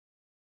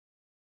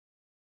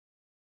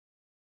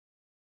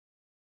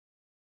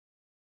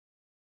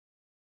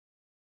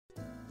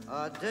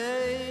A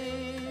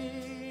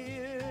day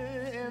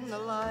in the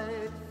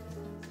life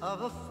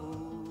of a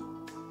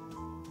fool.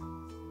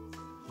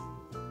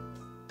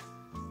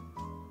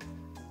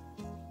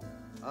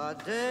 A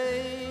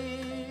day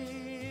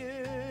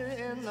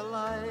in the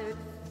life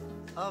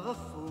of a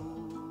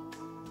fool.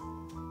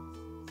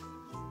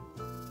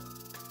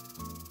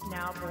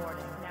 Now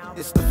boarding.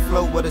 It's the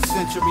flow of the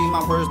century,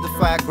 my words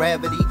defy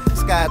gravity.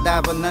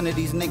 Skydiver, none of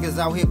these niggas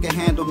out here can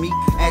handle me.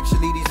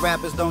 Actually, these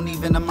rappers don't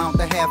even amount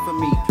to half of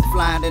me.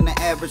 Flying in the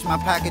average, my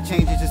pocket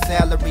changes your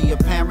salary.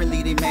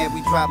 Apparently they mad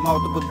we drop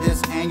multiple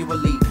discs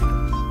annually.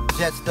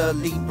 Jets the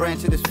elite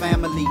branch of this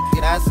family.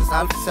 It asks us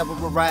several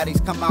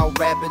varieties come out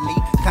rapidly.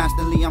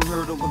 Constantly I'm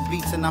hurdled with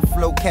beats and I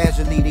flow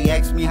casually. They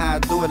ask me how I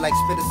do it like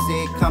Spitter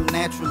said, come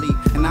naturally.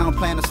 And I don't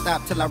plan to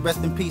stop till I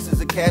rest in peace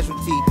as a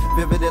casualty.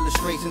 Vivid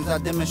illustrations I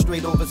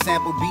demonstrate over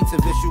sample beats.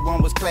 If issue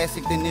 1 was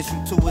classic, then issue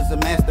 2 is a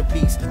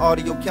masterpiece.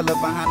 Audio killer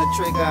behind the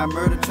trigger, I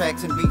murder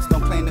tracks and beats.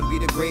 Don't claim to be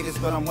the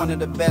greatest, but I'm one of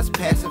the best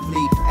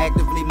passively.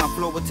 Actively, my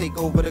flow will take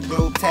over the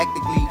globe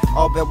tactically.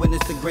 All bear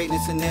witness to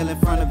greatness and kneel in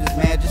front of his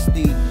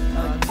majesty.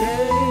 A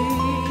day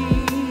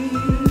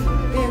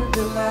in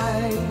the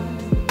life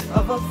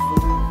of a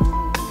fool.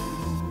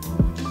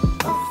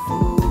 A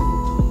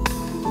fool.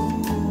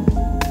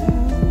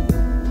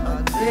 A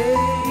day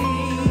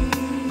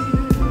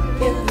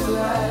in the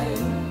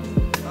life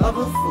of a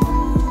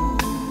fool.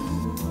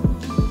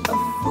 A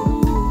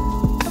fool.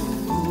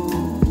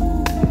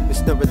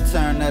 It's the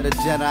return of the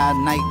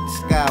Jedi Knight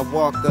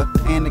Skywalker.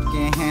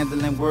 Anakin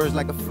handling words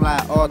like a fly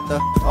author.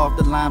 Off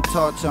the lime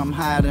torture, I'm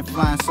higher than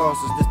flying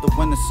saucers. This the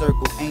winner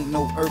circle, ain't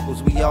no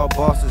Urkels. We all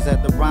bosses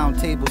at the round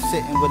table,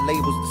 sitting with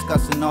labels,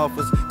 discussing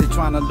offers. They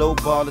trying to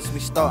lowball us, we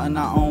starting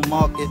our own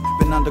market.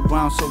 Been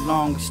underground so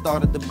long, we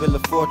started to build a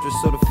fortress.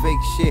 So the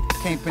fake shit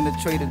can't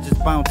penetrate it, just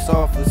bounce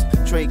off us.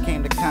 Trade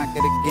came to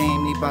conquer the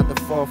game, they bout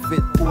to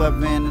forfeit.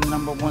 Whoever in the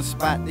 #1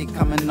 spot, they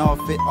coming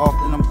off it.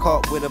 Often I'm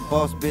caught with a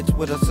boss bitch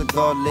with a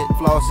cigar lit.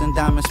 Flossing,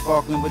 diamonds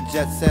sparkling with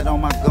jet set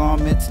on my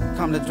garments.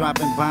 Come to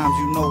dropping bombs,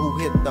 you know who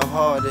hit the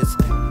hardest.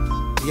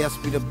 Yes,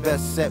 we the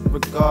best set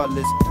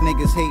regardless.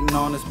 Niggas hating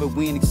on us, but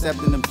we ain't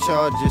accepting them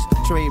charges.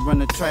 Trade run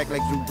the track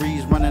like Drew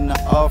Brees running the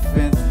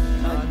offense.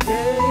 A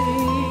day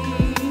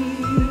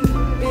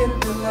in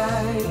the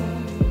life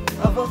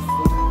of a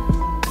fool.